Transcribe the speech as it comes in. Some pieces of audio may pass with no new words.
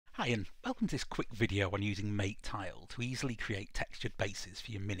Hi and welcome to this quick video on using MakeTile to easily create textured bases for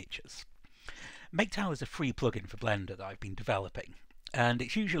your miniatures. MakeTile is a free plugin for Blender that I've been developing, and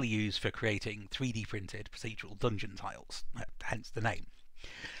it's usually used for creating 3D printed procedural dungeon tiles, hence the name.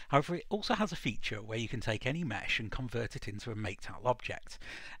 However, it also has a feature where you can take any mesh and convert it into a MakeTile object,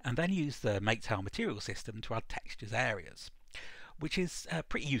 and then use the MakeTile material system to add textures areas, which is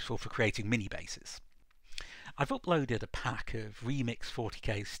pretty useful for creating mini bases. I've uploaded a pack of Remix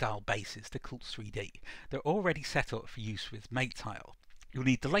 40K style bases to Cults 3D. They're already set up for use with MakeTile. You'll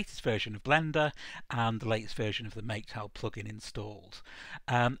need the latest version of Blender and the latest version of the MakeTile plugin installed.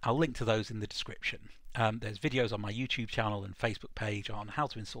 I'll link to those in the description. There's videos on my YouTube channel and Facebook page on how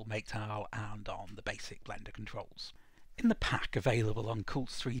to install MakeTile and on the basic Blender controls. In the pack available on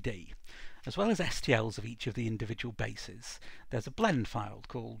Cults 3D, as well as STLs of each of the individual bases, there's a blend file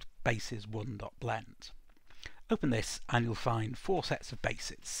called bases1.blend. Open this and you'll find 4 sets of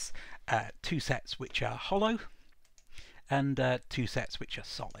bases, 2 sets which are hollow and 2 sets which are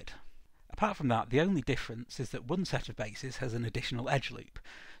solid. Apart from that, the only difference is that one set of bases has an additional edge loop,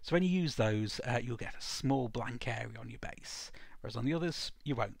 so when you use those you'll get a small blank area on your base, whereas on the others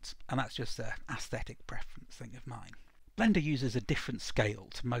you won't, and that's just an aesthetic preference thing of mine. Blender uses a different scale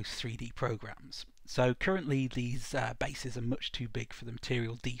to most 3D programs, so currently these bases are much too big for the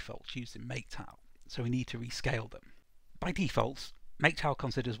material defaults used in MakeTile, so we need to rescale them. By default, MakeTile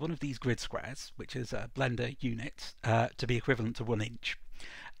considers one of these grid squares, which is a Blender unit, to be equivalent to 1 inch,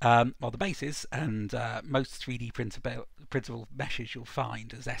 while the bases and most 3D printable meshes you'll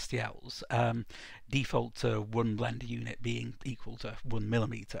find as STLs default to 1 Blender unit being equal to 1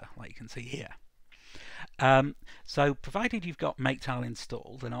 millimeter, like you can see here. So provided you've got MakeTile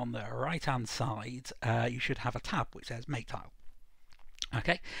installed, and on the right hand side you should have a tab which says MakeTile.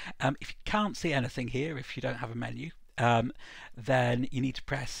 Okay, if you can't see anything here, if you don't have a menu, then you need to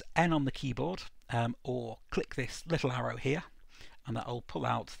press N on the keyboard or click this little arrow here, and that will pull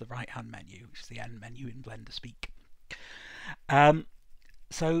out the right hand menu, which is the N menu in Blender speak.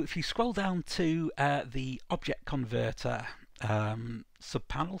 So if you scroll down to the Object Converter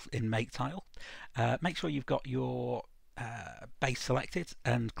subpanel in MakeTile, make sure you've got your base selected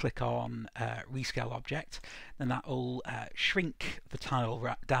and click on Rescale Object, then that will shrink the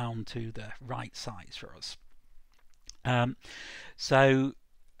tile down to the right size for us. So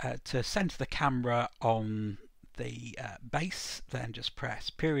to center the camera on the base, then just press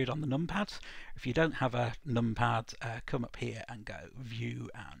period on the numpad. If you don't have a numpad, come up here and go View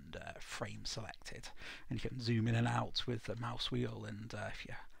and Frame Selected, and you can zoom in and out with the mouse wheel, and if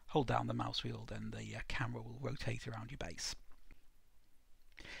you hold down the mouse wheel then the camera will rotate around your base.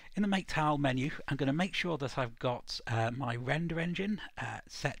 In the MakeTile menu, I'm going to make sure that I've got my render engine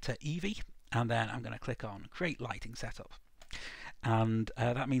set to Eevee, and then I'm going to click on Create Lighting Setup. And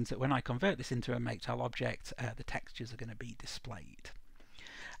that means that when I convert this into a MakeTile object, the textures are going to be displayed.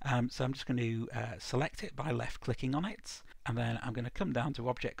 So I'm just going to select it by left clicking on it, and then I'm going to come down to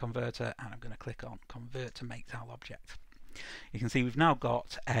Object Converter and I'm going to click on Convert to MakeTile Object. You can see we've now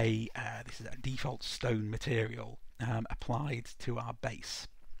got this is a default stone material applied to our base.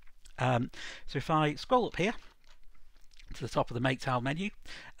 So if I scroll up here to the top of the MakeTile menu,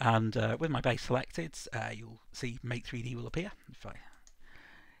 and with my base selected, you'll see Make 3D will appear. If I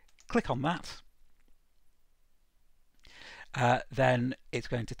click on that, then it's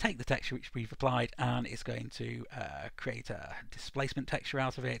going to take the texture which we've applied and it's going to create a displacement texture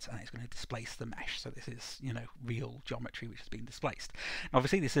out of it, and it's going to displace the mesh. So this is, you know, real geometry which has been displaced. Now,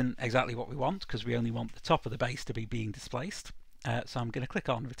 obviously this isn't exactly what we want, because we only want the top of the base to be being displaced. So I'm going to click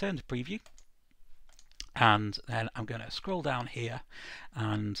on Return to Preview, and then I'm going to scroll down here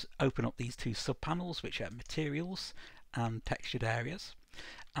and open up these 2 subpanels, which are Materials and Textured Areas.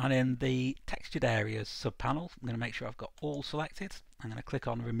 And in the Textured Areas subpanel, I'm going to make sure I've got all selected. I'm going to click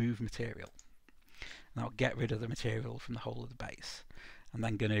on Remove Material, and I'll get rid of the material from the whole of the base. I'm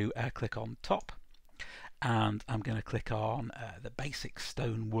then going to click on Top, and I'm going to click on the basic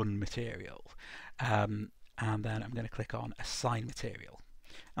Stone 1 material, and then I'm going to click on Assign Material,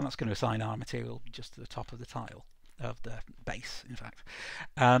 and that's going to assign our material just to the top of the tile, of the base in fact.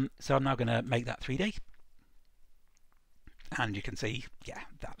 So I'm now going to make that 3D. And you can see, yeah,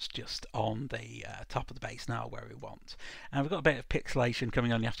 that's just on the top of the base now where we want. And we've got a bit of pixelation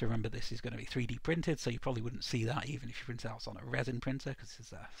coming on. You have to remember this is going to be 3D printed, so you probably wouldn't see that even if you print it out on a resin printer, because this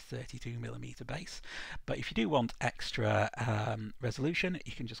is a 32mm base. But if you do want extra resolution,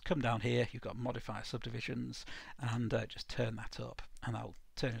 you can just come down here. You've got modifier subdivisions, and just turn that up, and I'll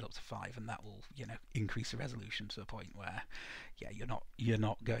turn it up to 5, and that will, you know, increase the resolution to a point where, yeah, you're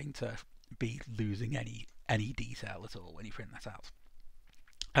not going to be losing any detail at all when you print that out.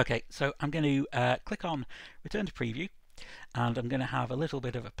 Okay, so I'm going to click on Return to Preview, and I'm going to have a little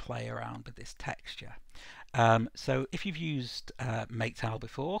bit of a play around with this texture. So if you've used MakeTile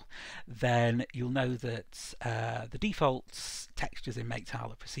before, then you'll know that the default textures in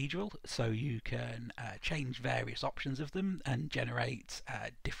MakeTile are procedural, so you can change various options of them and generate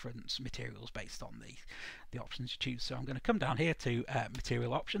different materials based on the options you choose. So I'm going to come down here to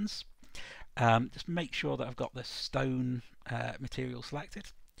Material Options, just make sure that I've got the stone material selected.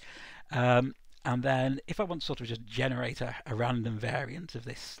 And then if I want to sort of just generate a random variant of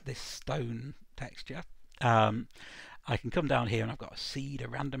this stone texture, I can come down here and I've got a seed, a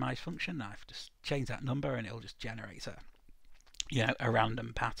randomize function. I've just changed that number and it'll just generate a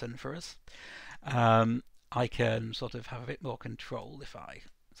random pattern for us. I can sort of have a bit more control if I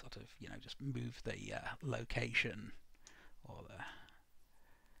sort of just move the location, or the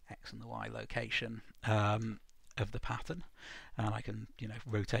X and the Y location of the pattern, and I can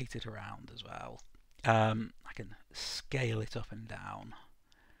rotate it around as well. I can scale it up and down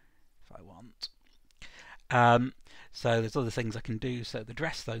if I want. So there's other things I can do. So the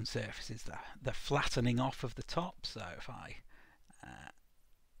dress stone surface is the flattening off of the top. So if I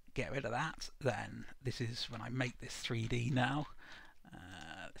get rid of that, then this is when I make this 3D now.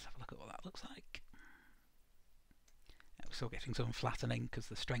 Let's have a look at what that looks like. We're still getting some flattening because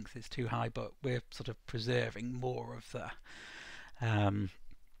the strength is too high, but we're sort of preserving more of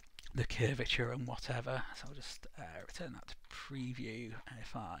the curvature and whatever. So I'll just return that to preview.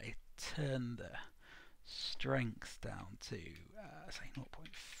 If I turn the strength down to say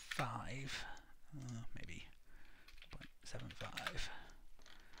 0.5, maybe 0.75,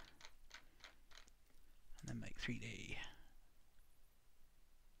 and then make 3D.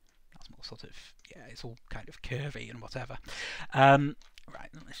 That's more sort of, it's all kind of curvy and whatever. Right,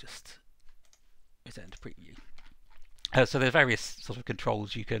 let's just return to preview. So there's various sort of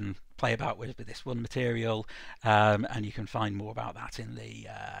controls you can play about with this one material, and you can find more about that in the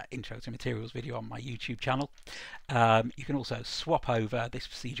Intro to Materials video on my YouTube channel. You can also swap over this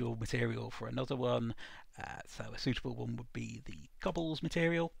procedural material for another one. So a suitable one would be the cobbles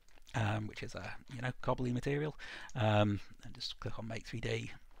material, which is a cobbly material, and just click on Make 3D,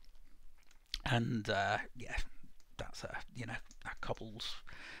 and that's a cobbles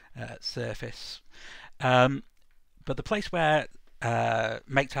surface. But the place where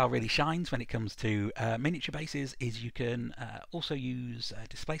MakeTile really shines when it comes to miniature bases is you can also use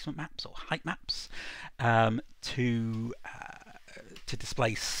displacement maps or height maps to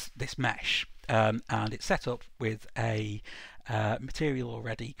displace this mesh, and it's set up with a material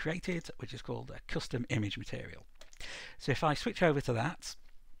already created, which is called a custom image material. So if I switch over to that,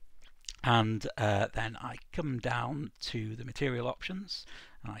 and then I come down to the material options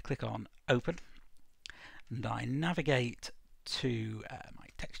and I click on Open, and I navigate to my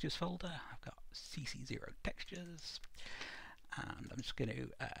textures folder. I've got CC0 textures, and I'm just going to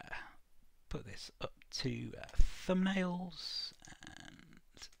put this up to thumbnails, and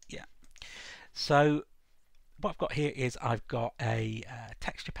so what I've got here is I've got a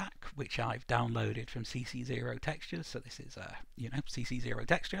texture pack which I've downloaded from CC0 textures. So this is a CC0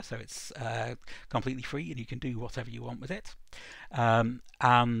 texture, so it's completely free and you can do whatever you want with it. And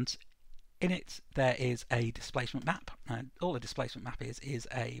in it there is a displacement map, and all the displacement map is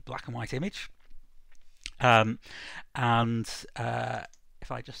a black and white image. And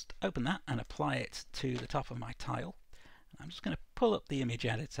if I just open that and apply it to the top of my tile, I'm just going to pull up the image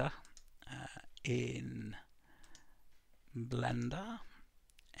editor in Blender,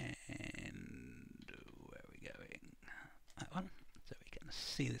 and where are we going? That one, so we can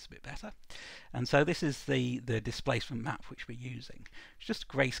see this a bit better. And so this is the displacement map which we're using. It's just a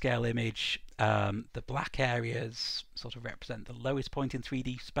grayscale image. The black areas sort of represent the lowest point in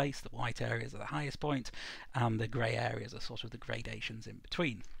 3D space, the white areas are the highest point, and the grey areas are sort of the gradations in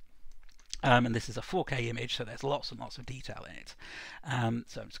between. And this is a 4K image, so there's lots and lots of detail in it.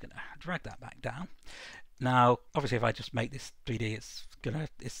 So I'm just going to drag that back down. Now, obviously, if I just make this 3D,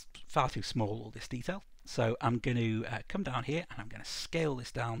 it's far too small, all this detail. So I'm going to come down here and I'm going to scale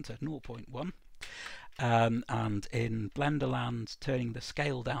this down to 0.1. And in Blender land, turning the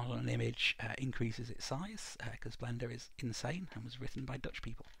scale down on an image increases its size, because Blender is insane and was written by Dutch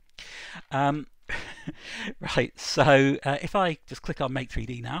people. Right, so if I just click on Make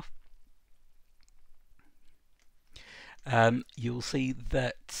 3D now, you'll see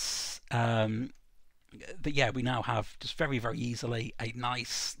that we now have just very, very easily a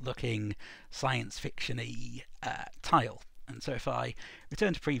nice looking science fiction-y tile. And so if I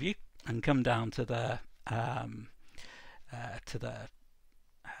return to preview and come down to the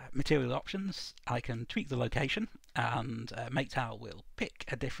material options, I can tweak the location, and MakeTile will pick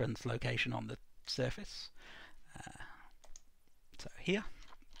a different location on the surface. So here,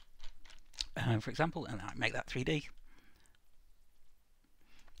 for example, and I make that 3D.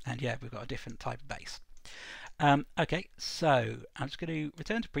 And yeah, we've got a different type of base. Okay, so I'm just going to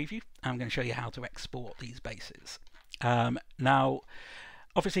return to preview. I'm going to show you how to export these bases. Now,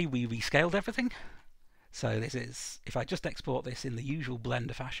 obviously we rescaled everything. So this is, if I just export this in the usual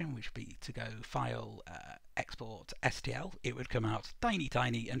Blender fashion, which would be to go File, Export, STL, it would come out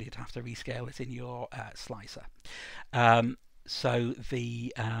tiny, and you'd have to rescale it in your slicer. So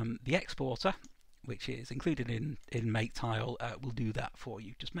the exporter, which is included in MakeTile, will do that for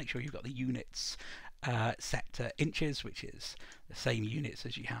you. Just make sure you've got the units set to inches, which is the same units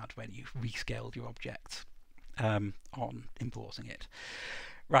as you had when you rescaled your object on importing it.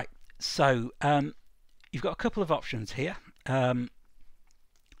 Right, so you've got a couple of options here. The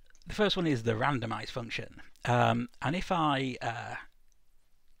first one is the randomize function, and if I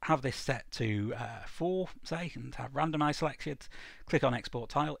have this set to 4, say, and have randomize selected, click on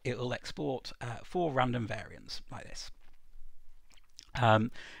export tile, it will export 4 random variants like this,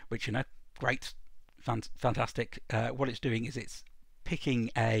 which, you know, great, fantastic. What it's doing is it's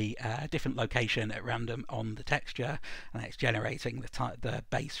picking a different location at random on the texture, and it's generating the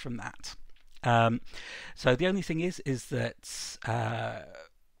base from that. So the only thing is that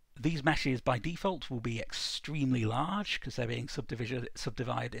these meshes by default will be extremely large because they're being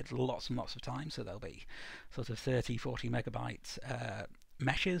subdivided lots and lots of times, so they'll be sort of 30-40 megabyte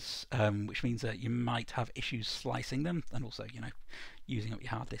meshes, which means that you might have issues slicing them and also, you know, using up your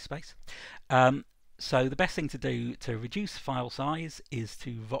hard disk space. So the best thing to do to reduce file size is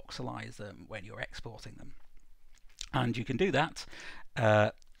to voxelize them when you're exporting them, and you can do that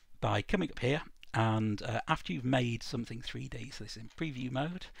by coming up here, and after you've made something 3D, so this is in preview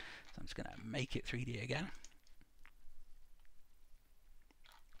mode, so I'm just going to make it 3D again.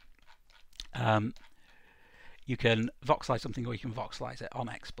 You can voxelize something, or you can voxelize it on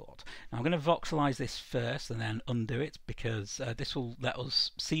export. Now I'm going to voxelize this first and then undo it, because this will let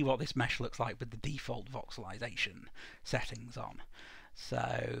us see what this mesh looks like with the default voxelization settings on.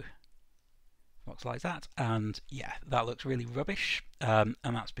 So voxelize that, and yeah, that looks really rubbish, and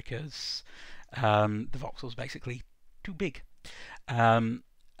that's because the voxel's basically too big, and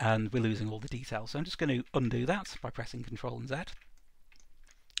we're losing all the details. So I'm just going to undo that by pressing Ctrl and Z,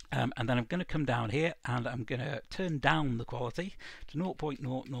 and then I'm going to come down here and I'm going to turn down the quality to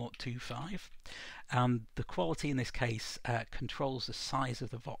 0.0025, and the quality in this case controls the size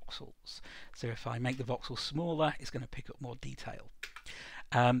of the voxels. So if I make the voxel smaller, it's going to pick up more detail.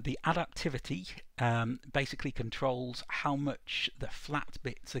 The adaptivity basically controls how much the flat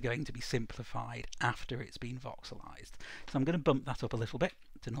bits are going to be simplified after it's been voxelized. So I'm going to bump that up a little bit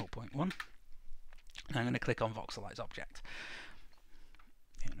to 0.1, and I'm going to click on Voxelize Object.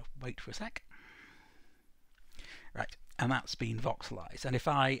 I'm going to wait for a sec. Right, and that's been voxelized. And if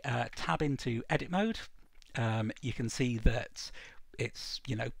I tab into edit mode, you can see that it's,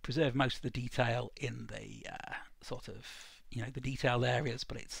 you know, preserved most of the detail in the sort of, you know, the detailed areas,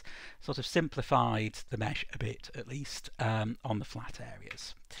 but it's sort of simplified the mesh a bit, at least on the flat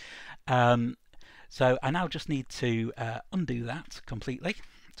areas. So I now just need to undo that completely.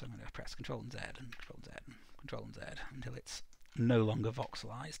 So I'm going to press Ctrl and Z and Ctrl and Z and Ctrl and Z until it's no longer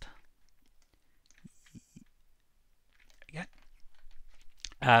voxelized. Yeah.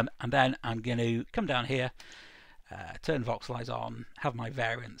 And then I'm going to come down here, turn voxelize on, have my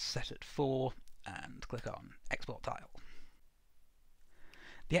variance set at 4, and click on Export Tile.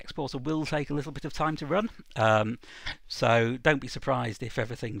 The exporter will take a little bit of time to run, so don't be surprised if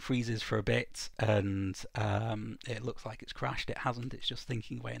everything freezes for a bit and it looks like it's crashed. It hasn't, it's just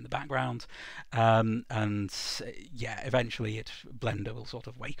thinking away in the background, and yeah, eventually Blender will sort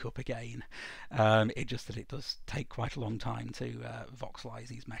of wake up again. It just that it does take quite a long time to voxelize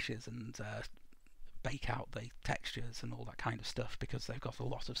these meshes and bake out the textures and all that kind of stuff, because they've got a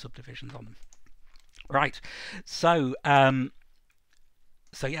lot of subdivisions on them. Right, so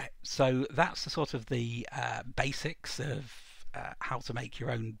so yeah, so that's the sort of the basics of how to make your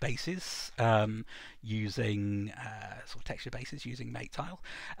own bases using sort of texture bases using MakeTile.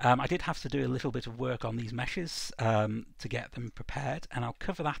 I did have to do a little bit of work on these meshes to get them prepared, and I'll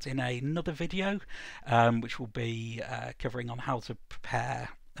cover that in another video, which will be covering on how to prepare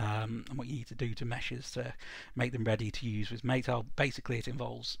and what you need to do to meshes to make them ready to use with MakeTile. Basically, it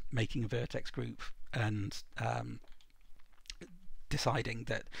involves making a vertex group and deciding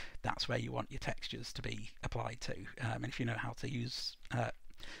that that's where you want your textures to be applied to, and if you know how to use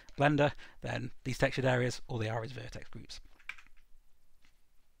Blender, then these textured areas, all they are is vertex groups.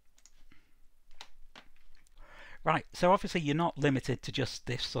 Right, so obviously you're not limited to just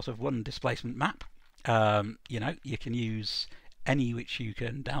this sort of one displacement map. You know, you can use any which you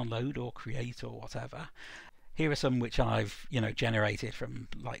can download or create or whatever. Here are some which I've generated from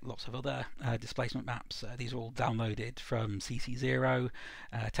like lots of other displacement maps. These are all downloaded from CC0,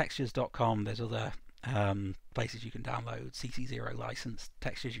 textures.com. There's other places you can download CC0 licensed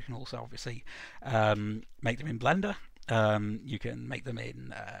textures. You can also obviously make them in Blender. You can make them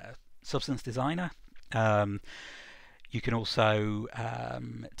in Substance Designer. You can also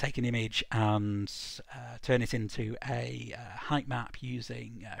take an image and turn it into a height map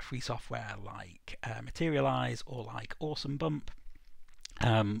using free software like Materialize or like Awesome Bump,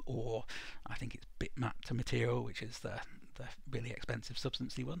 or I think it's Bitmap to Material, which is the really expensive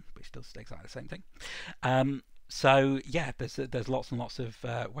substancey one, which does exactly the same thing. So yeah, there's lots and lots of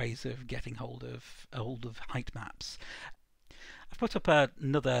ways of getting hold of height maps. I've put up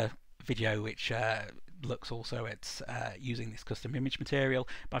another video which looks also at using this custom image material,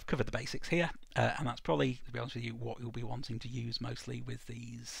 but I've covered the basics here, and that's probably, to be honest with you, what you'll be wanting to use mostly with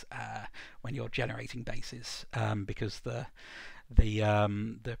these when you're generating bases, because the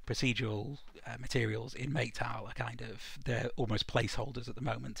procedural materials in MakeTile are they're almost placeholders at the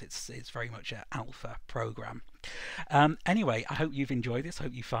moment. It's very much an alpha program. Anyway, I hope you've enjoyed this. I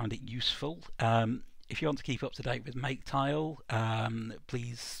hope you found it useful. If you want to keep up to date with MakeTile,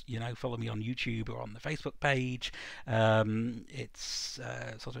 please, follow me on YouTube or on the Facebook page. It's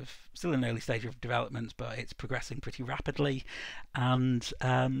sort of still in an early stage of development, but it's progressing pretty rapidly. And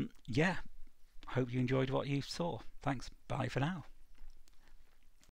yeah, hope you enjoyed what you saw. Thanks. Bye for now.